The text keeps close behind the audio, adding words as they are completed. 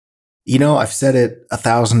I've said it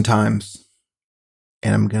 1,000 times,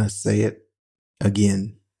 and I'm going to say it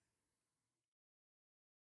again.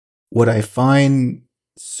 What I find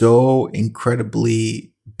so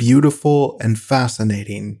incredibly beautiful and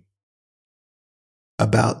fascinating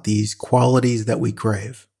about these qualities that we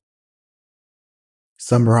crave,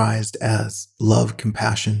 summarized as love,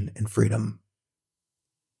 compassion, and freedom.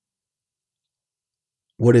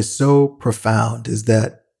 What is so profound is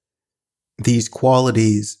that these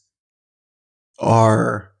qualities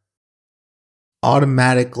are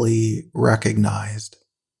automatically recognized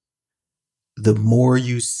the more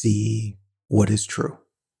you see what is true.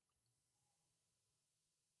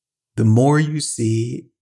 The more you see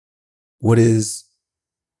what is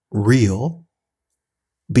real,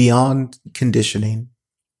 beyond conditioning,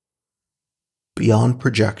 beyond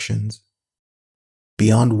projections,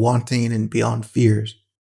 beyond wanting and beyond fears,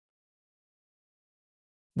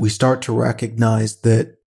 we start to recognize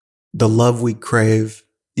that the love we crave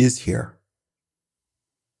is here.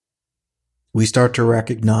 We start to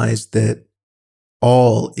recognize that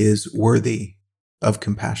all is worthy of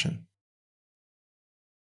compassion.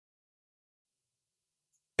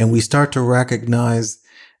 And we start to recognize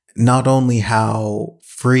not only how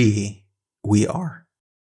free we are,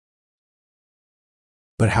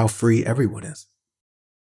 but how free everyone is.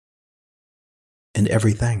 And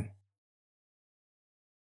everything.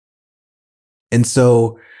 And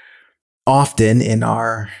so often in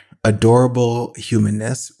our adorable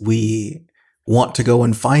humanness, we want to go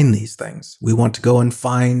and find these things. We want to go and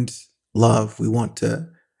find love. We want to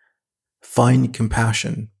find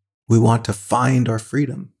compassion. We want to find our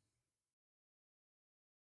freedom.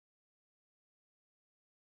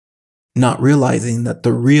 Not realizing that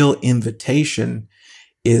the real invitation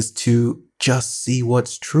is to just see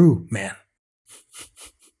what's true, man.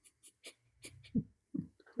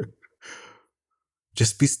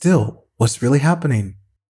 Just be still. What's really happening?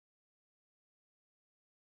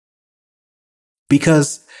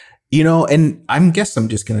 Because, and I guess I'm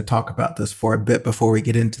just going to talk about this for a bit before we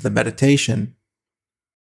get into the meditation.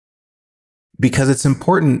 Because it's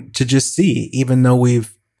important to just see, even though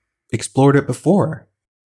we've explored it before,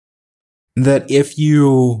 that if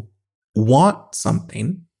you want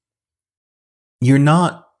something, you're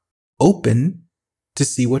not open to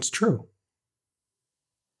see what's true.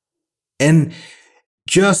 And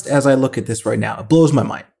just as I look at this right now, it blows my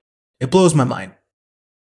mind. It blows my mind.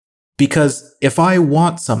 Because if I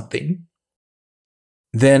want something,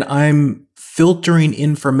 then I'm filtering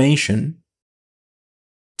information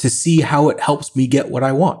to see how it helps me get what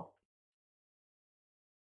I want.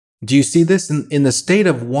 Do you see this? In the state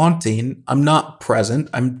of wanting, I'm not present.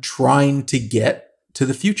 I'm trying to get to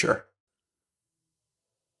the future,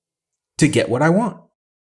 to get what I want.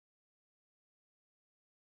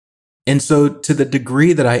 And so to the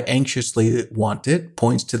degree that I anxiously want it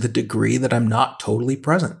points to the degree that I'm not totally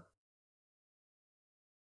present.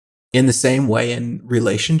 In the same way, in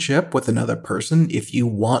relationship with another person, if you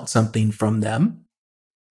want something from them,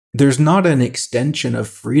 there's not an extension of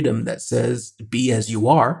freedom that says, be as you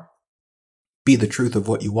are, be the truth of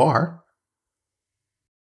what you are.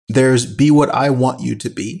 There's be what I want you to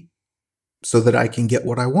be so that I can get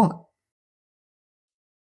what I want.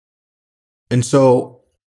 And so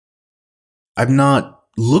I'm not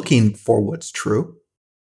looking for what's true.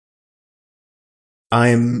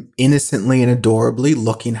 I'm innocently and adorably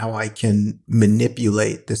looking how I can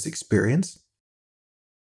manipulate this experience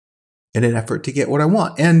in an effort to get what I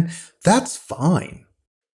want. And that's fine.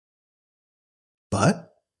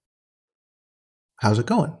 But how's it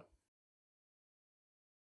going?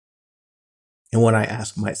 And when I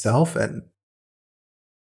ask myself and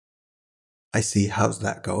I see how's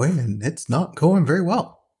that going, and it's not going very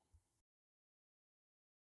well.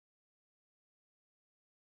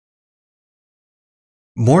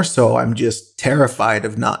 More so, I'm just terrified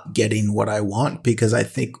of not getting what I want because I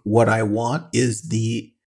think what I want is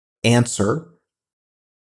the answer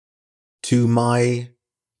to my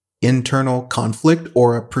internal conflict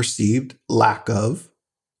or a perceived lack of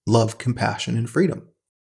love, compassion, and freedom.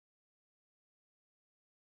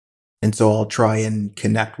 And so I'll try and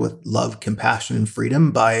connect with love, compassion, and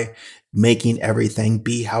freedom by making everything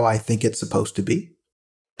be how I think it's supposed to be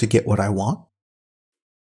to get what I want.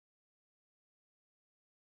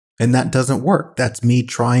 And that doesn't work. That's me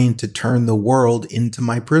trying to turn the world into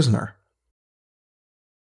my prisoner.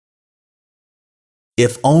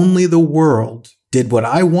 If only the world did what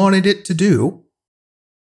I wanted it to do,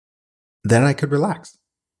 then I could relax.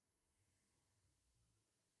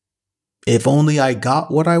 If only I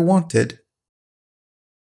got what I wanted,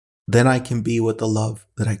 then I can be with the love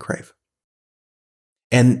that I crave.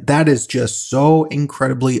 And that is just so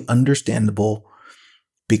incredibly understandable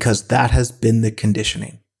because that has been the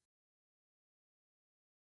conditioning.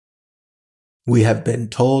 We have been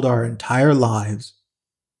told our entire lives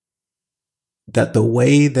that the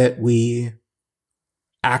way that we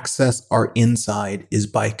access our inside is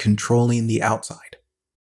by controlling the outside,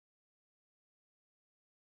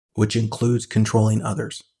 which includes controlling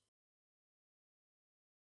others.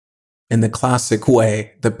 In the classic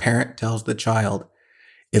way, the parent tells the child,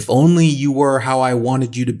 if only you were how I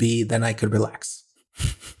wanted you to be, then I could relax.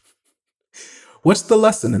 What's the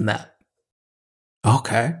lesson in that?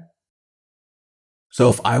 Okay. So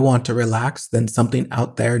if I want to relax, then something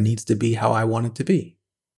out there needs to be how I want it to be.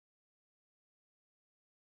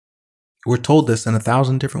 We're told this in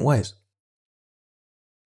 1,000 different ways.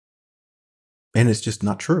 And it's just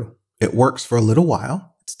not true. It works for a little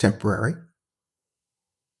while. It's temporary.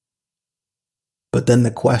 But then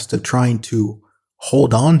the quest of trying to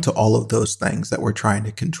hold on to all of those things that we're trying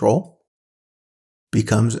to control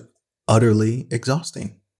becomes utterly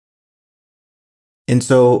exhausting. And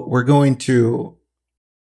so we're going to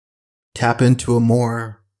tap into a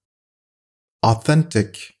more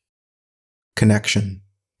authentic connection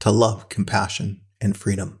to love, compassion, and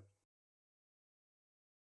freedom.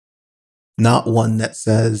 Not one that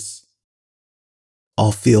says,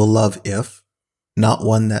 I'll feel love if, not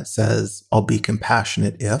one that says, I'll be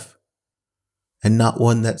compassionate if, and not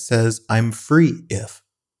one that says, I'm free if.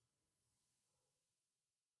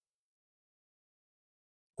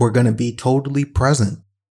 We're going to be totally present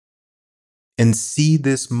and see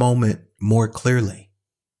this moment more clearly.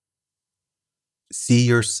 See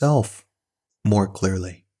yourself more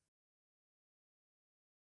clearly.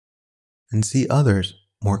 And see others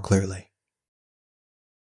more clearly.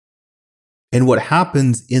 And what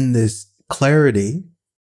happens in this clarity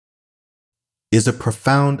is a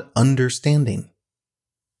profound understanding.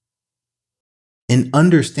 An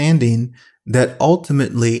understanding that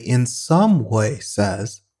ultimately, in some way,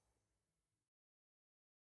 says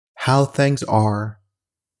how things are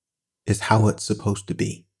is how it's supposed to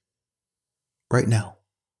be right now.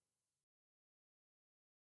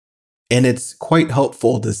 And it's quite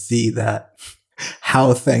helpful to see that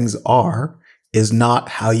how things are is not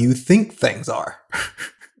how you think things are.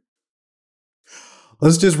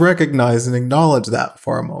 Let's just recognize and acknowledge that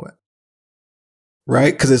for a moment,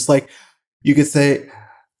 right? Because it's like you could say,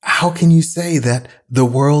 how can you say that the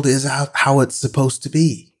world is how it's supposed to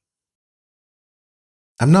be?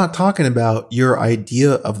 I'm not talking about your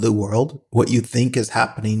idea of the world, what you think is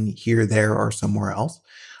happening here, there, or somewhere else.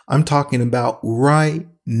 I'm talking about right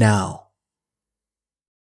now,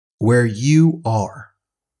 where you are,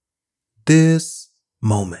 this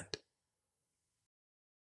moment.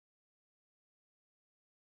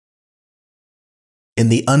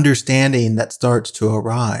 And the understanding that starts to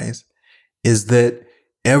arise is that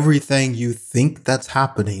everything you think that's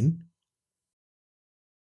happening,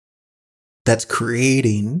 that's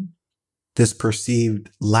creating this perceived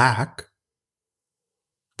lack,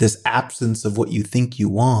 this absence of what you think you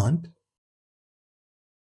want,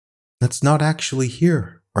 that's not actually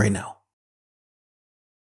here right now.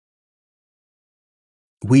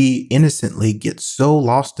 We innocently get so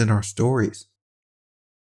lost in our stories,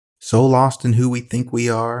 so lost in who we think we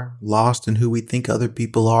are, lost in who we think other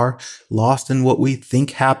people are, lost in what we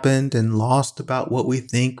think happened, and lost about what we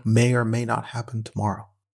think may or may not happen tomorrow.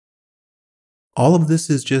 All of this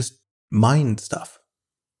is just mind stuff,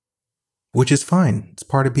 which is fine. It's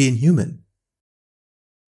part of being human.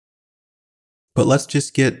 But let's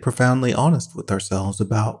just get profoundly honest with ourselves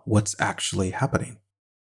about what's actually happening.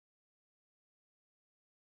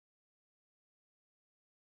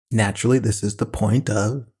 Naturally, this is the point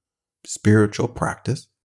of spiritual practice.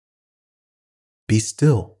 Be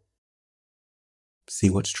still. See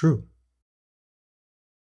what's true.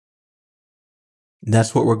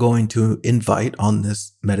 That's what we're going to invite on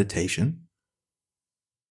this meditation.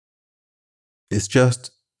 It's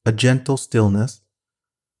just a gentle stillness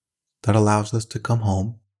that allows us to come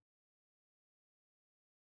home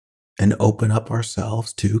and open up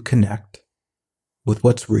ourselves to connect with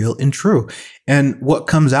what's real and true. And what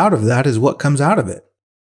comes out of that is what comes out of it.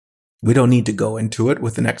 We don't need to go into it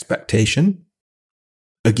with an expectation,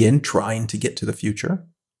 again, trying to get to the future.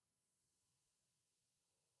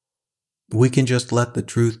 We can just let the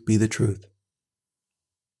truth be the truth.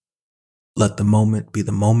 Let the moment be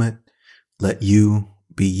the moment. Let you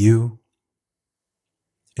be you.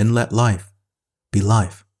 And let life be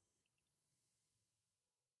life.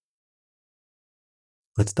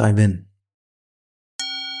 Let's dive in.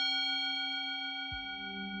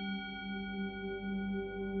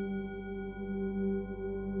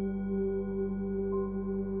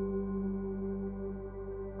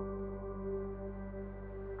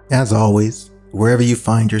 As always, wherever you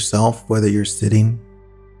find yourself, whether you're sitting,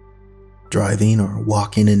 driving, or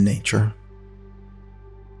walking in nature,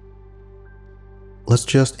 let's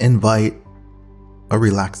just invite a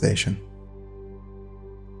relaxation.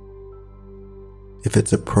 If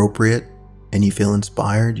it's appropriate and you feel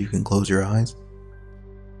inspired, you can close your eyes,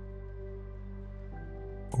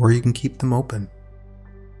 or you can keep them open.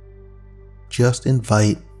 Just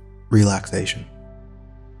invite relaxation.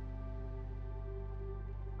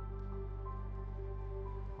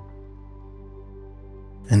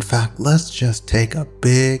 In fact, let's just take a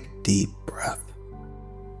big, deep breath.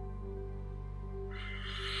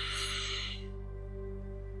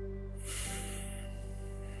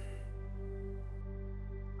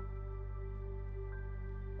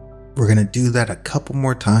 We're going to do that a couple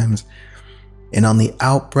more times. And on the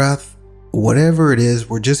out breath, whatever it is,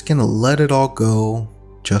 we're just going to let it all go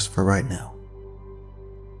just for right now.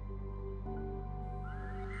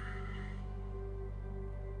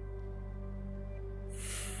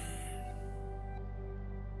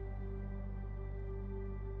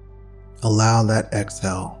 Allow that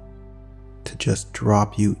exhale to just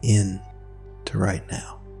drop you in to right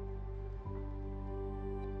now.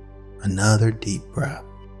 Another deep breath.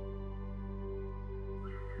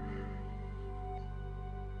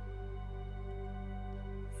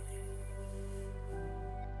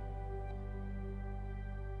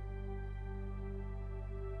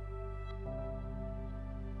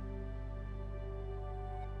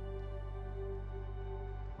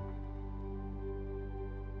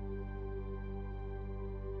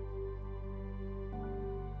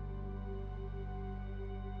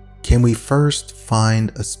 Can we first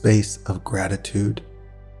find a space of gratitude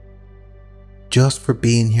just for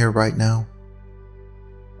being here right now?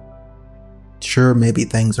 Sure, maybe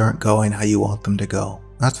things aren't going how you want them to go.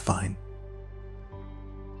 That's fine.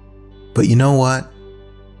 But you know what?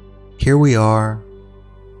 Here we are,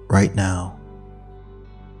 right now,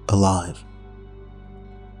 alive.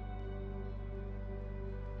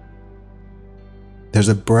 There's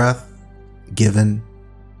a breath given,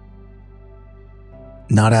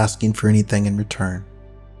 not asking for anything in return.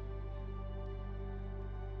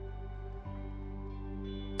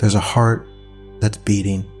 There's a heart that's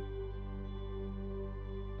beating.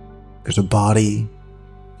 There's a body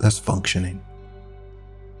that's functioning.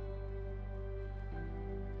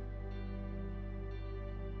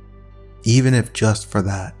 Even if just for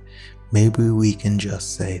that, maybe we can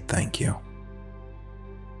just say thank you.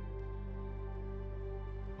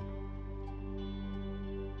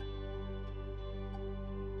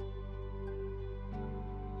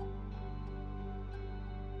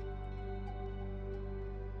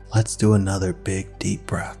 Let's do another big, deep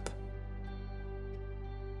breath.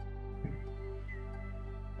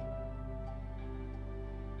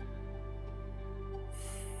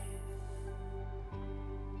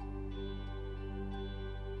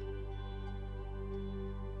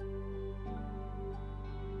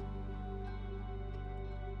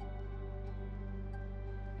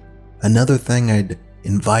 Another thing I'd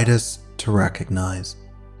invite us to recognize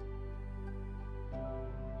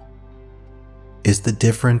is the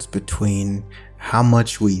difference between how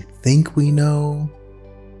much we think we know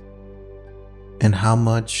and how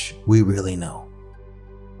much we really know.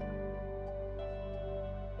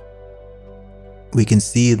 We can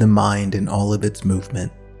see the mind in all of its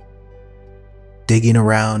movement, digging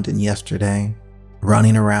around in yesterday,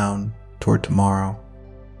 running around toward tomorrow,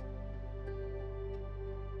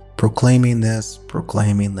 proclaiming this,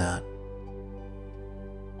 proclaiming that,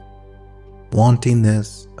 wanting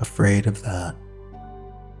this, afraid of that,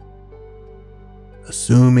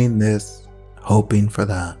 assuming this, hoping for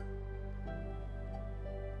that.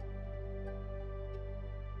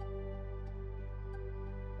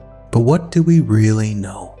 But what do we really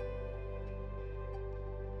know?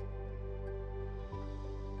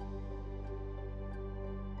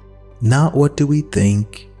 Not what do we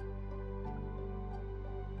think,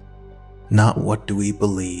 not what do we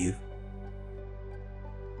believe,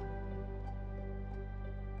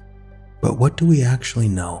 but what do we actually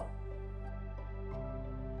know?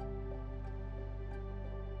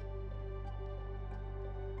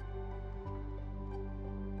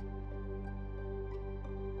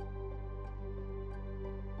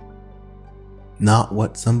 Not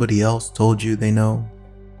what somebody else told you they know,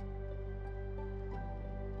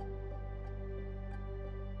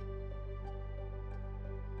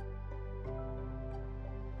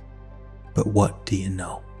 but what do you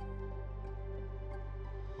know?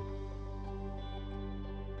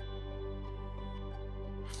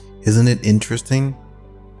 Isn't it interesting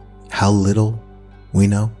how little we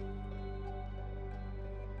know?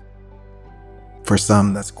 For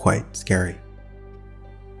some, that's quite scary.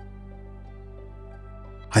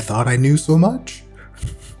 I thought I knew so much.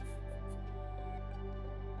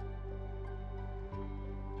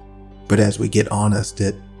 But as we get honest,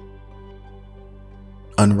 it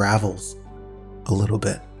unravels a little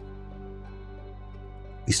bit.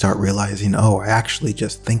 We start realizing, oh, I actually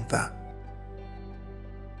just think that.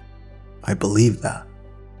 I believe that.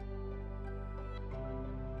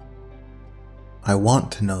 I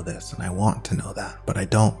want to know this and I want to know that, but I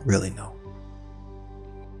don't really know.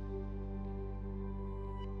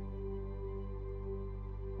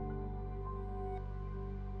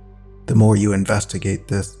 The more you investigate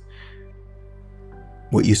this,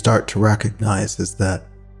 what you start to recognize is that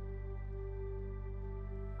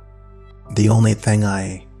the only thing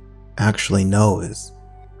I actually know is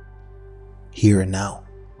here and now.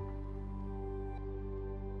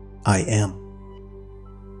 I am.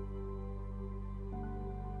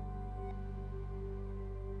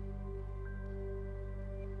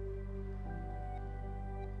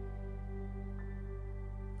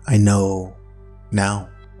 I know now.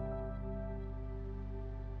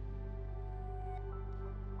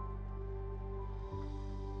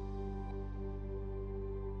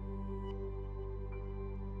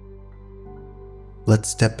 Let's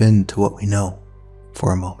step into what we know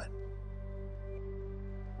for a moment.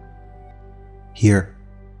 Here.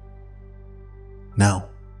 Now.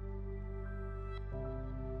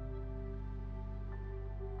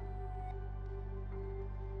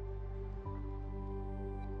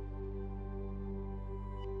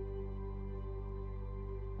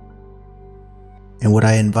 And what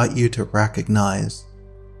I invite you to recognize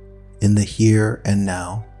in the here and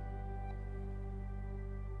now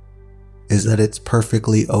is that it's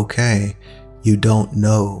perfectly okay you don't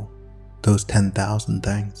know those 10,000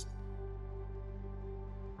 things.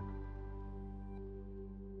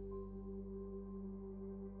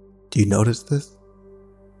 Do you notice this?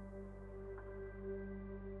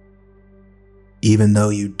 Even though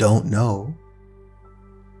you don't know,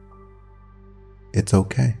 it's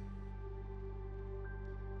okay.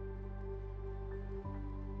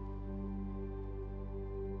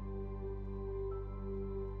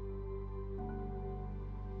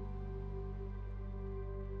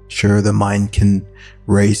 Sure, the mind can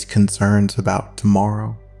raise concerns about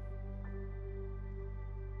tomorrow,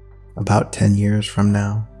 about 10 years from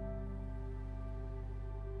now.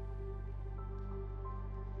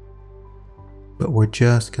 But we're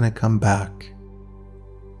just going to come back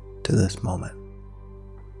to this moment.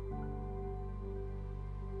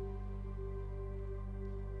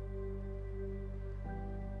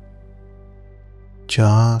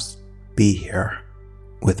 Just be here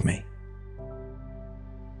with me.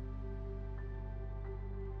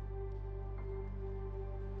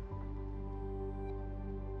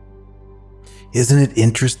 Isn't it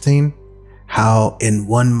interesting how in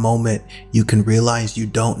one moment you can realize you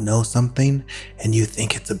don't know something and you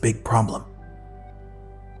think it's a big problem?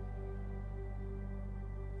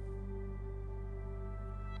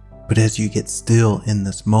 But as you get still in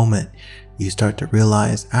this moment, you start to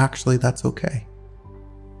realize actually that's okay.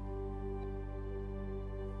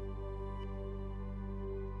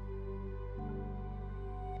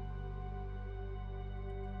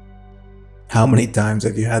 How many times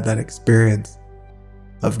have you had that experience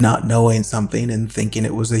of not knowing something and thinking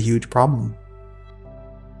it was a huge problem,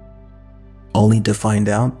 only to find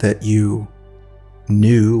out that you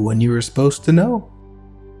knew when you were supposed to know?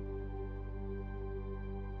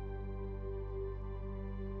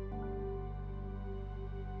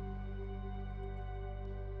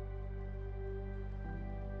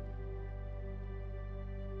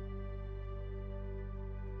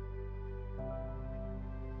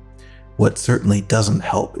 What certainly doesn't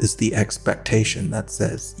help is the expectation that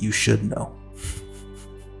says you should know.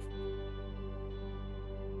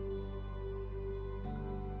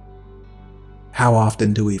 How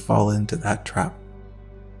often do we fall into that trap?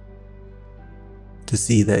 To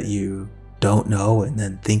see that you don't know and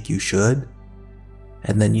then think you should,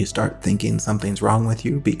 and then you start thinking something's wrong with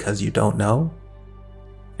you because you don't know.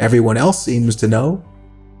 Everyone else seems to know.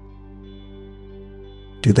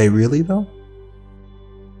 Do they really though?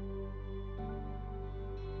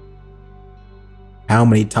 How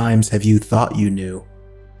many times have you thought you knew,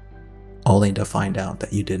 only to find out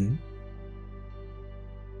that you didn't?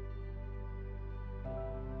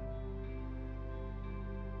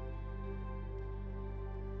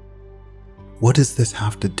 What does this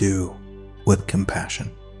have to do with compassion?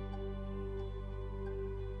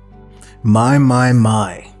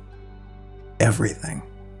 My, everything.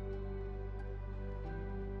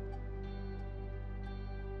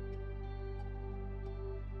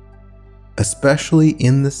 especially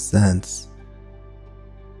in the sense,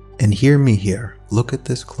 and hear me here, look at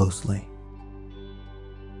this closely.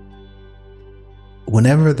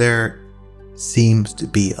 Whenever there seems to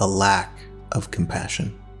be a lack of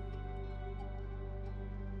compassion,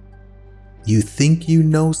 you think you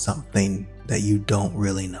know something that you don't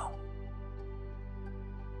really know.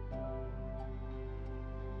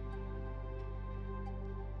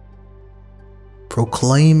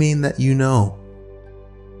 Proclaiming that you know,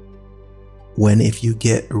 when if you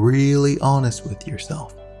get really honest with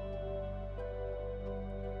yourself,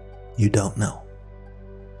 you don't know.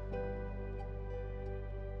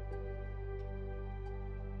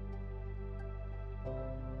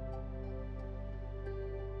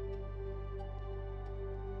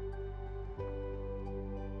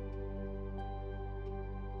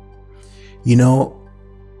 You know,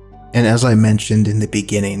 and as I mentioned in the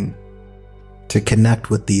beginning, to connect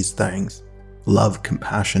with these things, love,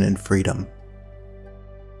 compassion, and freedom,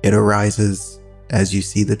 it arises as you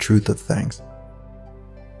see the truth of things.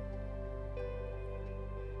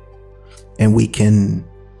 And we can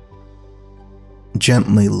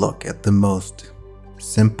gently look at the most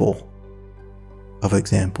simple of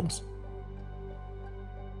examples.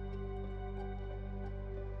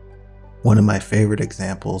 One of my favorite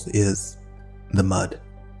examples is the mud.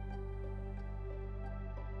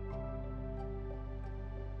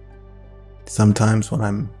 Sometimes when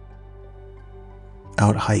I'm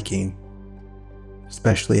out hiking,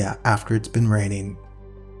 especially after it's been raining,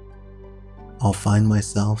 I'll find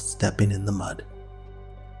myself stepping in the mud.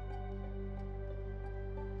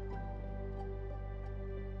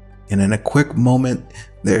 And in a quick moment,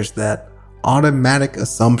 there's that automatic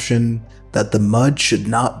assumption that the mud should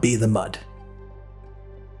not be the mud.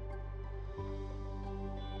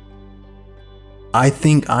 I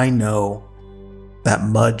think I know that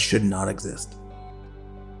mud should not exist.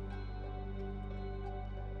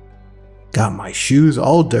 Got my shoes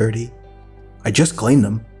all dirty. I just cleaned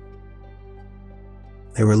them.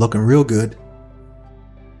 They were looking real good.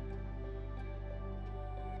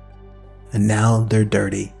 And now they're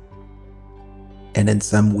dirty. And in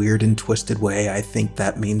some weird and twisted way, I think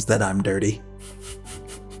that means that I'm dirty.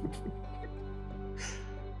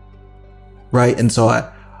 Right? And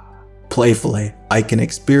so playfully, I can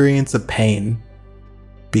experience a pain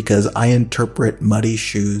because I interpret muddy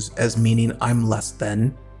shoes as meaning I'm less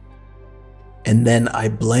than. And then I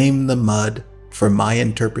blame the mud for my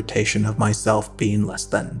interpretation of myself being less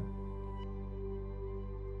than.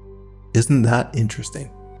 Isn't that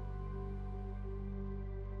interesting?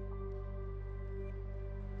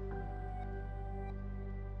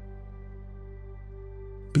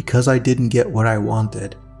 Because I didn't get what I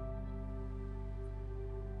wanted,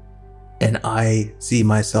 and I see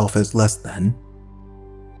myself as less than,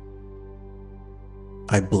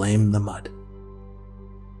 I blame the mud.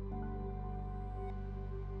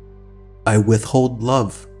 I withhold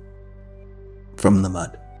love from the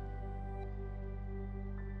mud.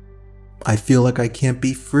 I feel like I can't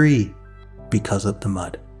be free because of the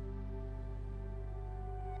mud.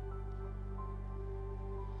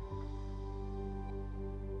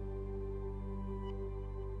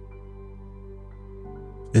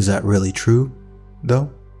 Is that really true, though?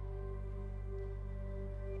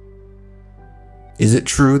 Is it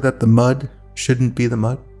true that the mud shouldn't be the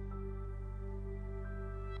mud?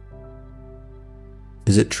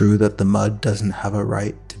 Is it true that the mud doesn't have a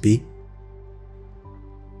right to be?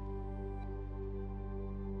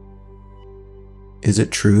 Is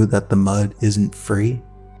it true that the mud isn't free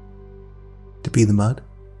to be the mud?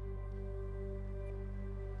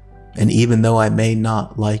 And even though I may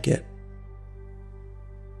not like it,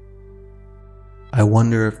 I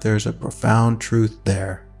wonder if there's a profound truth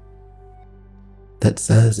there that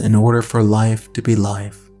says in order for life to be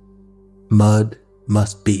life, mud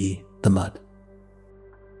must be the mud.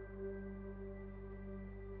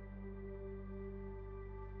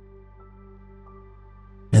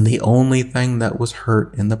 And the only thing that was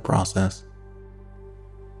hurt in the process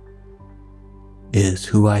is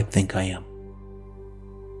who I think I am.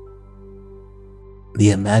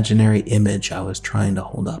 The imaginary image I was trying to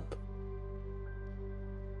hold up.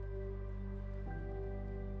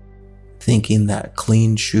 Thinking that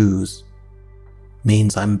clean shoes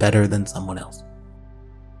means I'm better than someone else.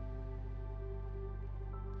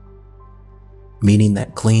 Meaning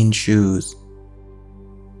that clean shoes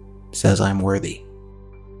says I'm worthy.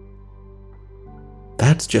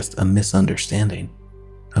 That's just a misunderstanding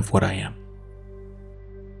of what I am.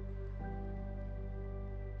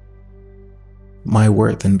 My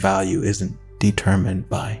worth and value isn't determined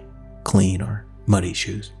by clean or muddy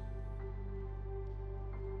shoes.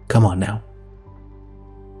 Come on now.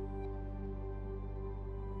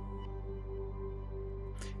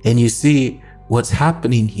 And you see, what's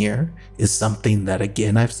happening here is something that,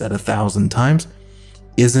 again, I've said 1,000 times,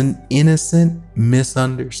 is an innocent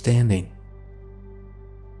misunderstanding.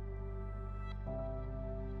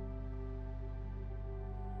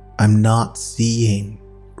 I'm not seeing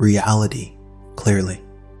reality clearly.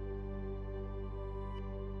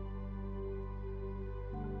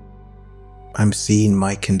 I'm seeing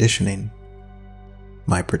my conditioning,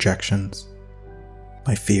 my projections,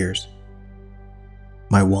 my fears,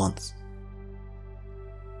 my wants.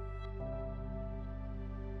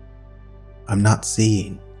 I'm not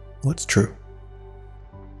seeing what's true.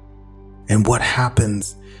 And what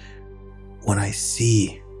happens when I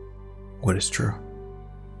see what is true?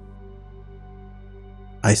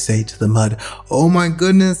 I say to the mud, "Oh my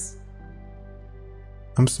goodness,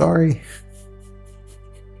 I'm sorry.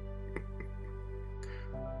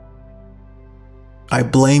 I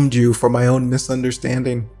blamed you for my own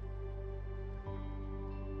misunderstanding.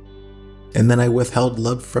 And then I withheld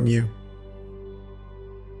love from you.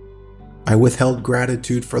 I withheld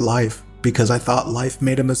gratitude for life because I thought life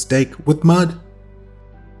made a mistake with mud.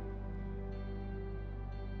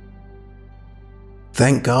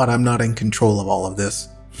 Thank God I'm not in control of all of this.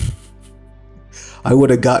 I would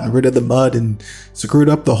have gotten rid of the mud and screwed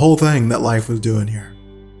up the whole thing that life was doing here."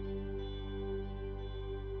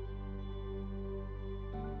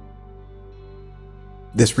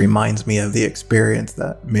 This reminds me of the experience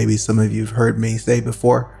that maybe some of you have heard me say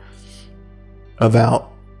before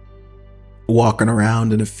about walking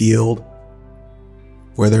around in a field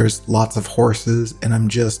where there's lots of horses, and I'm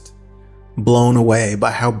just blown away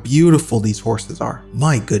by how beautiful these horses are.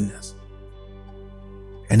 My goodness.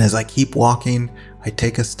 And as I keep walking, I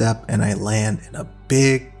take a step and I land in a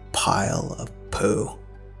big pile of poo.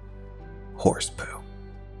 Horse poo.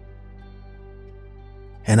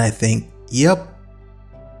 And I think, yep,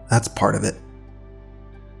 that's part of it.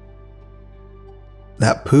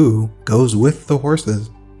 That poo goes with the horses.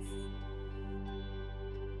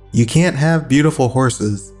 You can't have beautiful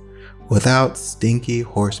horses without stinky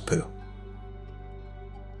horse poo.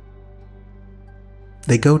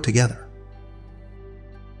 They go together.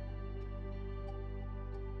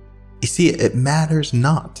 You see, it matters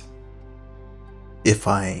not if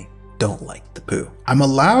I don't like the poo. I'm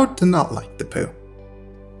allowed to not like the poo.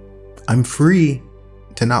 I'm free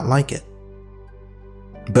to not like it.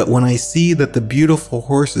 But when I see that the beautiful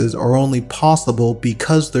horses are only possible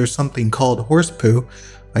because there's something called horse poo,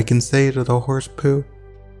 I can say to the horse poo,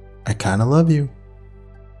 "I kind of love you.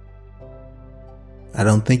 I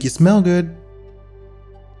don't think you smell good,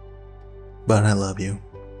 but I love you."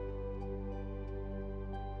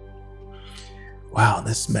 Wow,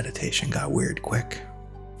 this meditation got weird quick.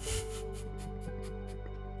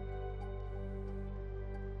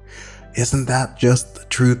 Isn't that just the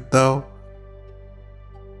truth though?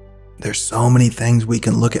 There's so many things we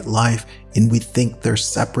can look at life and we think they're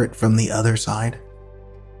separate from the other side.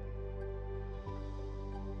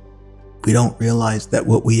 We don't realize that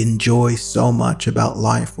what we enjoy so much about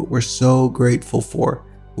life, what we're so grateful for,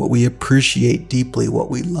 what we appreciate deeply,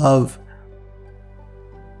 what we love,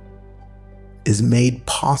 is made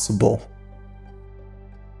possible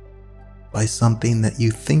by something that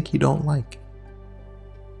you think you don't like.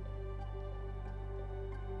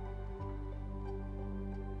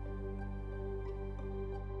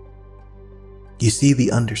 You see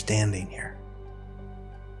the understanding here.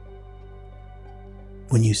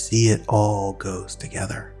 When you see it all goes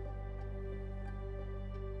together.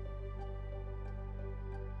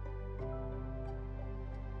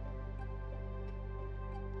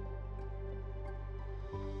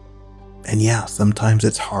 And yeah, sometimes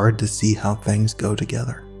it's hard to see how things go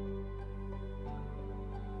together.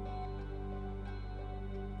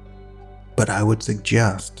 But I would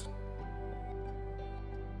suggest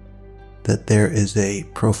that there is a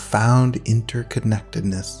profound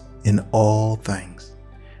interconnectedness in all things,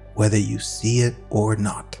 whether you see it or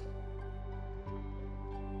not.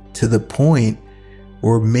 To the point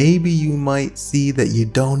where maybe you might see that you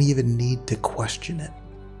don't even need to question it.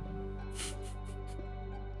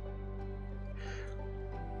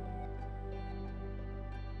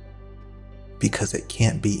 Because it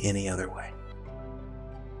can't be any other way.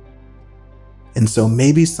 And so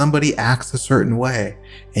maybe somebody acts a certain way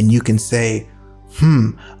and you can say,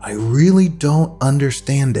 I really don't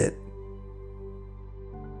understand it.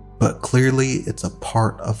 But clearly it's a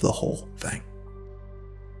part of the whole thing.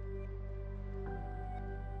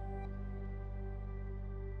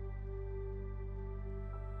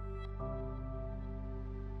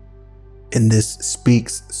 And this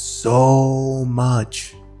speaks so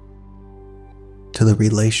much to the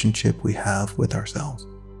relationship we have with ourselves.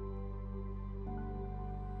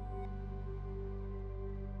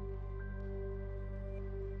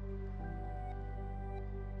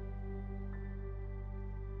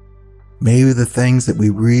 Maybe the things that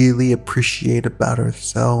we really appreciate about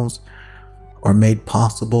ourselves are made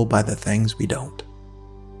possible by the things we don't.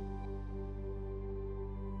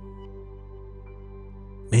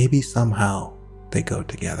 Maybe somehow they go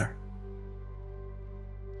together.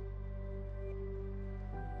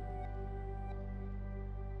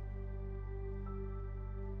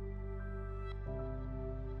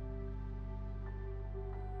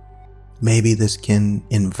 Maybe this can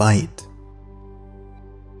invite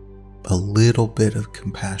a little bit of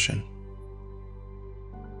compassion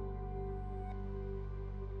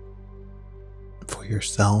for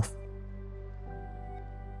yourself,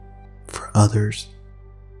 for others,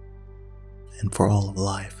 and for all of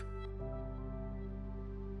life.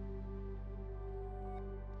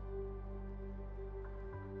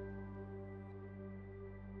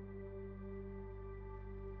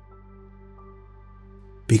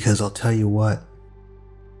 Because I'll tell you what,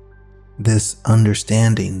 this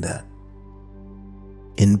understanding that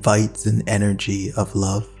invites an energy of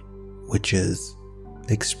love, which is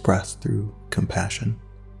expressed through compassion,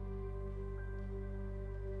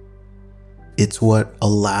 it's what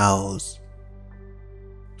allows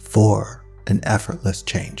for an effortless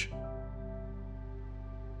change.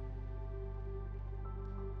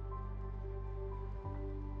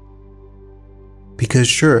 Because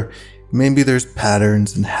sure, maybe there's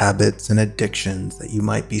patterns and habits and addictions that you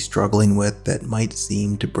might be struggling with that might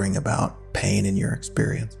seem to bring about pain in your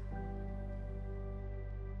experience.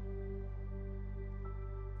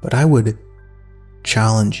 But I would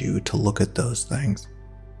challenge you to look at those things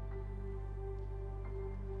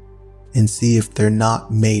and see if they're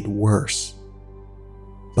not made worse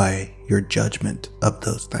by your judgment of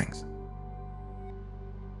those things.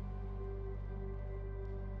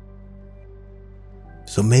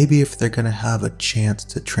 So maybe if they're going to have a chance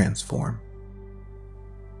to transform,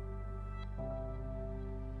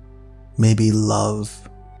 maybe love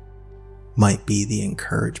might be the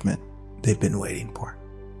encouragement they've been waiting for.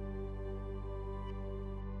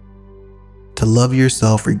 To love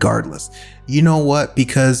yourself regardless. You know what?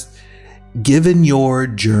 Because given your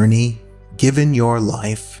journey, given your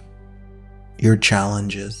life, your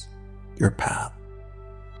challenges, your path,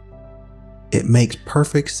 it makes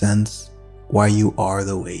perfect sense why you are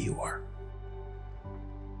the way you are.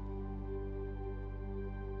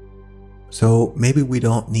 So maybe we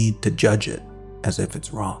don't need to judge it as if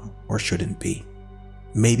it's wrong or shouldn't be.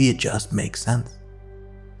 Maybe it just makes sense.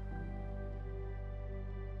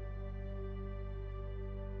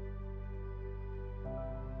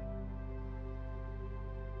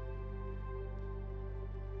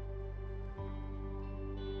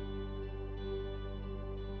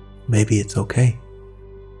 Maybe it's okay.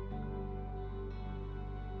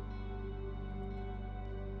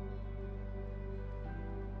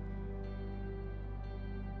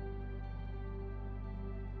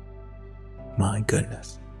 My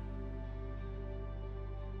goodness.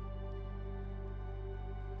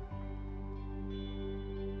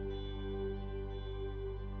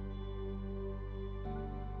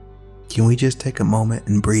 Can we just take a moment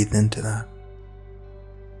and breathe into that?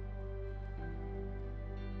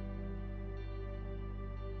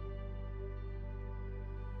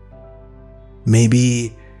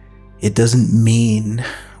 Maybe it doesn't mean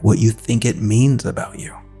what you think it means about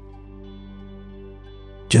you.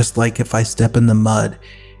 Just like if I step in the mud,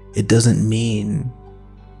 it doesn't mean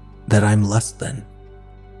that I'm less than.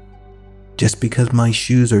 Just because my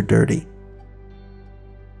shoes are dirty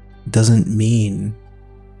doesn't mean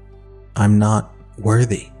I'm not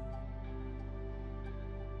worthy.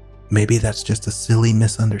 Maybe that's just a silly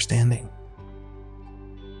misunderstanding.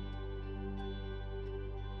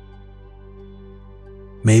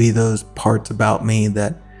 Maybe those parts about me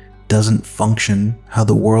that doesn't function how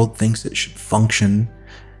the world thinks it should function,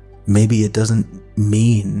 maybe it doesn't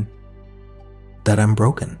mean that I'm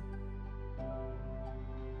broken.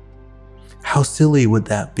 How silly would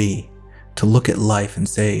that be to look at life and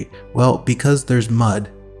say, well, because there's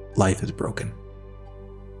mud, life is broken.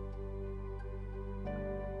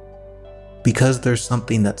 Because there's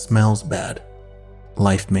something that smells bad,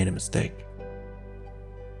 life made a mistake.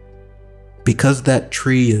 Because that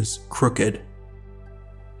tree is crooked,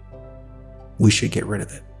 we should get rid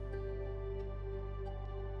of it.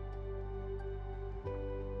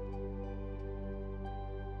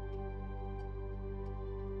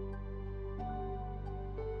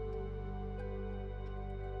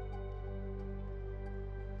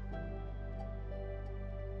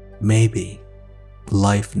 Maybe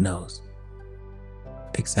life knows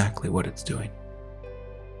exactly what it's doing.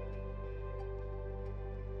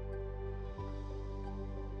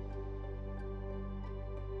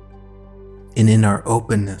 And in our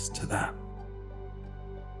openness to that,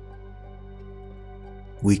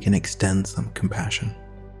 we can extend some compassion,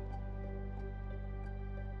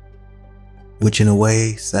 which in a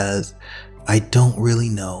way says, I don't really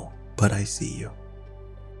know, but I see you.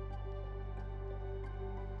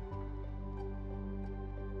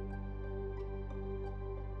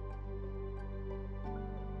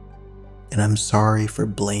 And I'm sorry for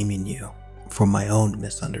blaming you for my own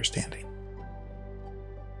misunderstanding.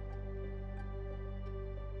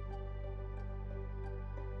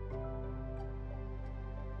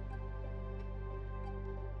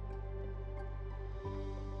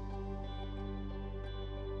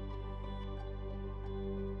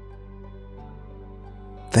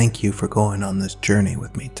 Thank you for going on this journey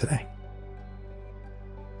with me today.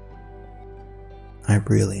 I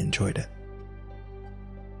really enjoyed it.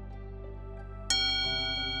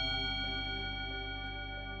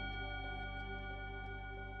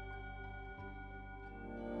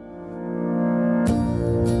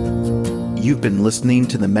 You've been listening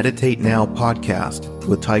to the Meditate Now podcast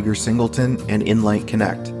with Tiger Singleton and Inlight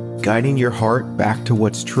Connect, guiding your heart back to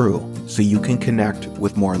what's true so you can connect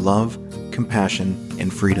with more love, compassion,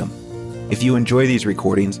 and freedom. If you enjoy these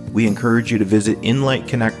recordings, we encourage you to visit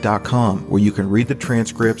inlightconnect.com, where you can read the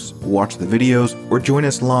transcripts, watch the videos, or join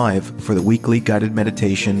us live for the weekly guided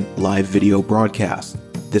meditation live video broadcast.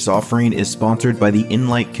 This offering is sponsored by the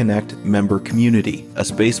Inlight Connect member community, a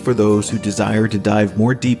space for those who desire to dive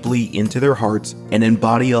more deeply into their hearts and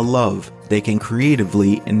embody a love they can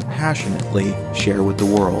creatively and passionately share with the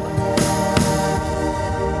world.